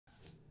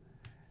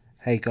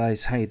Hey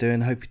guys, how you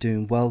doing? Hope you're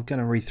doing well. Going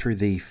to read through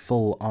the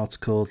full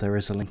article. There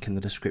is a link in the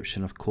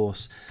description, of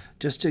course.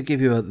 Just to give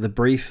you the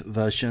brief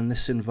version,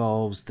 this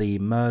involves the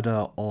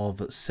murder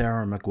of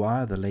Sarah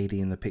Maguire, the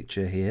lady in the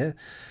picture here.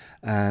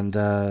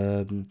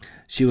 And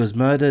she was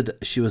murdered.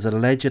 She was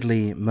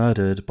allegedly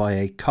murdered by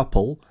a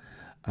couple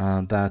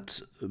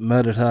that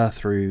murdered her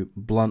through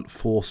blunt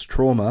force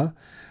trauma.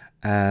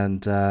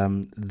 And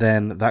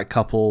then that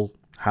couple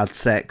had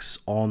sex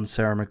on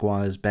Sarah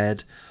Maguire's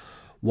bed,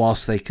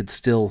 whilst they could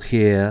still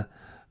hear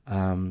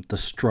the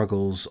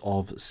struggles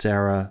of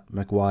Sarah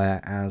Maguire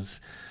as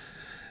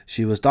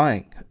she was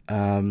dying.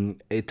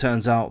 It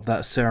turns out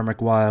that Sarah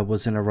Maguire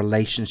was in a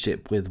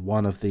relationship with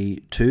one of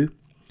the two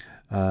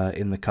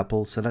in the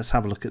couple. So let's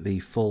have a look at the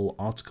full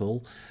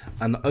article.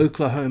 An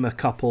Oklahoma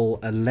couple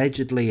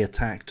allegedly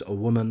attacked a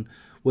woman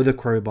with a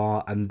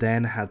crowbar and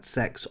then had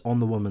sex on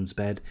the woman's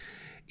bed,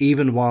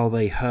 even while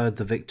they heard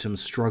the victim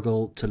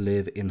struggle to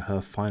live in her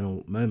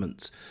final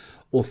moments.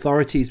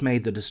 Authorities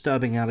made the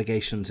disturbing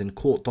allegations in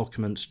court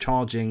documents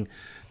charging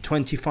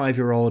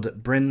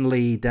 25-year-old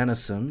Brinley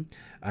Dennison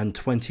and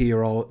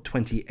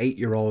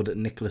 28-year-old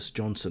Nicholas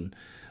Johnson.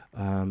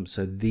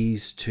 So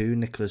these two,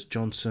 Nicholas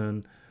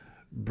Johnson,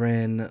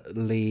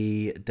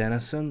 Brinley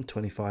Dennison,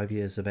 25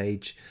 years of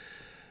age.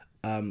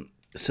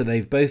 So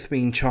they've both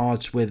been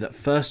charged with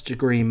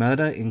first-degree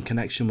murder in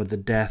connection with the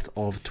death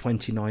of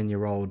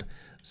 29-year-old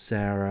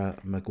Sarah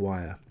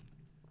Maguire.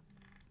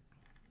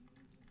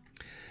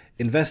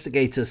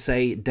 Investigators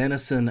say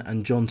Dennison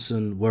and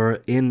Johnson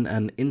were in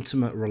an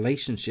intimate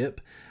relationship,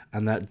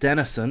 and that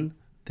Dennison,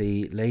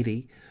 the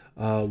lady,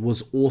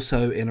 was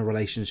also in a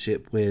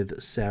relationship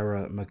with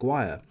Sarah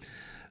Maguire.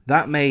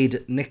 That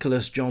made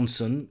Nicholas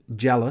Johnson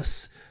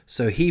jealous,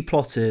 so he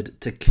plotted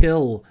to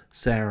kill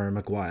Sarah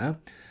Maguire.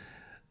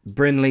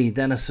 Brinley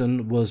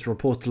Dennison was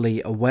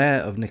reportedly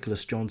aware of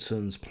Nicholas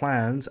Johnson's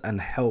plans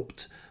and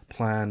helped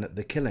plan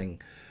the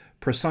killing.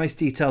 Precise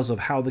details of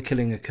how the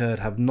killing occurred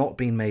have not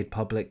been made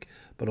public,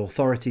 but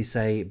authorities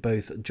say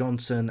both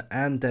Johnson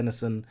and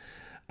Dennison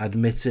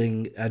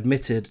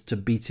admitted to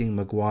beating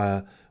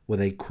Maguire with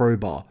a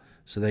crowbar.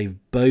 So they've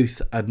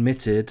both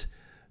admitted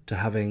to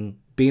having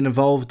been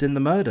involved in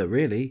the murder,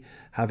 really,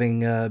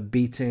 having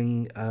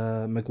beating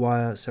Sarah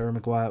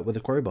Maguire with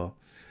a crowbar.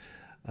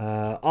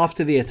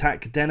 After the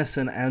attack,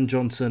 Dennison and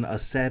Johnson are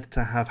said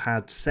to have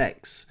had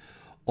sex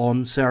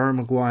on Sarah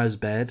Maguire's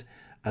bed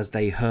as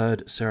they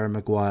heard Sarah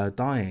Maguire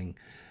dying.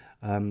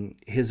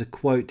 Here's a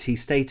quote. He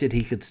stated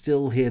he could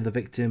still hear the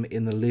victim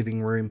in the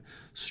living room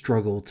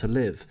struggle to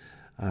live,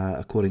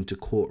 according to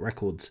court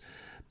records.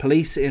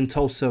 Police in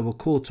Tulsa were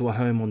called to a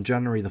home on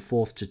January the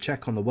 4th to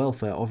check on the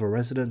welfare of a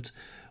resident.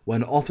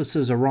 When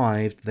officers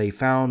arrived, they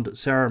found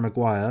Sarah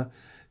Maguire,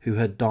 who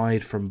had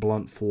died from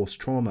blunt force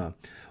trauma.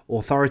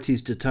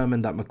 Authorities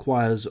determined that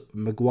Maguire's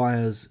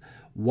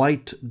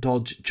white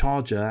Dodge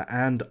Charger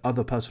and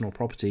other personal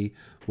property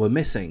were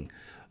missing.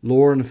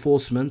 Law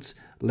enforcement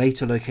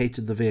later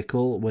located the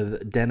vehicle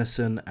with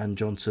Dennison and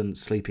Johnson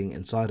sleeping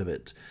inside of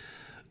it.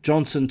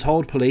 Johnson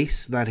told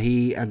police that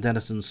he and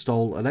Dennison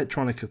stole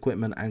electronic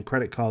equipment and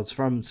credit cards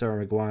from Sarah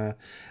Maguire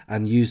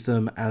and used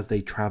them as they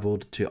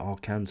traveled to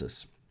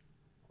Arkansas.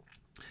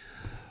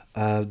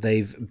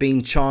 They've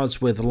been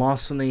charged with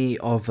larceny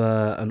of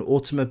an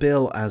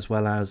automobile as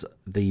well as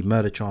the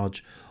murder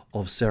charge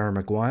of Sarah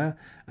Maguire,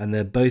 and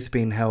they're both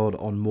being held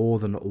on more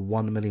than a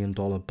 $1 million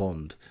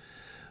bond.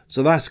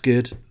 So that's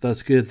good.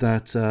 That's good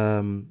that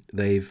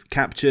they've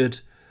captured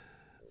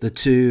the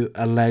two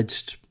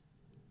alleged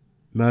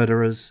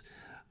murderers.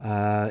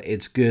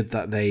 It's good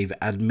that they've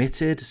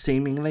admitted,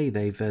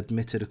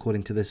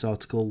 according to this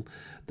article,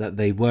 that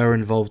they were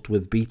involved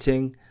with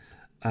beating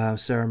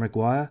Sarah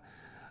Maguire.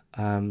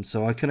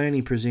 So I can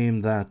only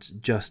presume that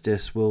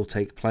justice will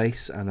take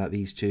place and that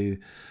these two,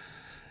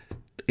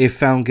 if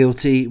found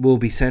guilty, will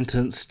be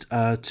sentenced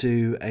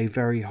to a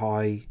very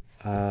high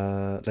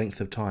length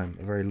of time,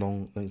 a very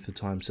long length of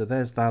time. So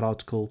there's that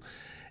article.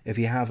 If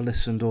you have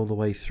listened all the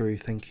way through,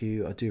 thank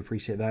you. I do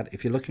appreciate that.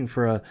 If you're looking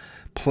for a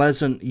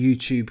pleasant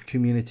YouTube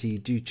community,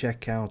 do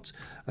check out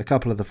a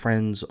couple of the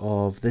friends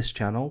of this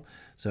channel.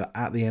 So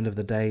At the End of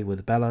the Day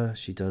with Bella,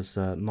 she does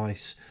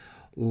nice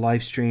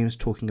live streams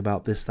talking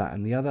about this, that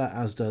and the other,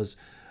 as does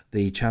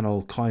the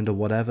channel Kinda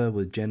Whatever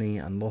with Jenny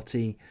and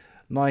Lottie.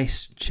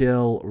 Nice,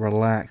 chill,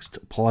 relaxed,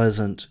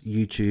 pleasant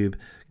YouTube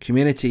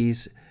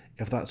communities,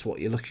 if that's what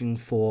you're looking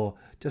for,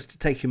 just to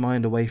take your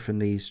mind away from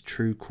these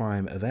true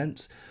crime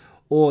events.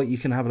 Or you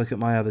can have a look at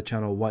my other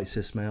channel,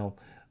 CIS Male,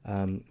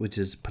 which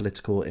is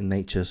political in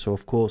nature. So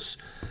of course,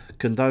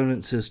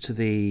 condolences to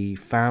the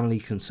family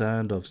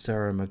concerned of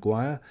Sarah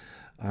Maguire,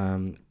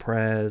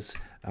 prayers,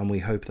 and we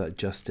hope that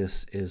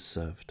justice is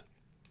served.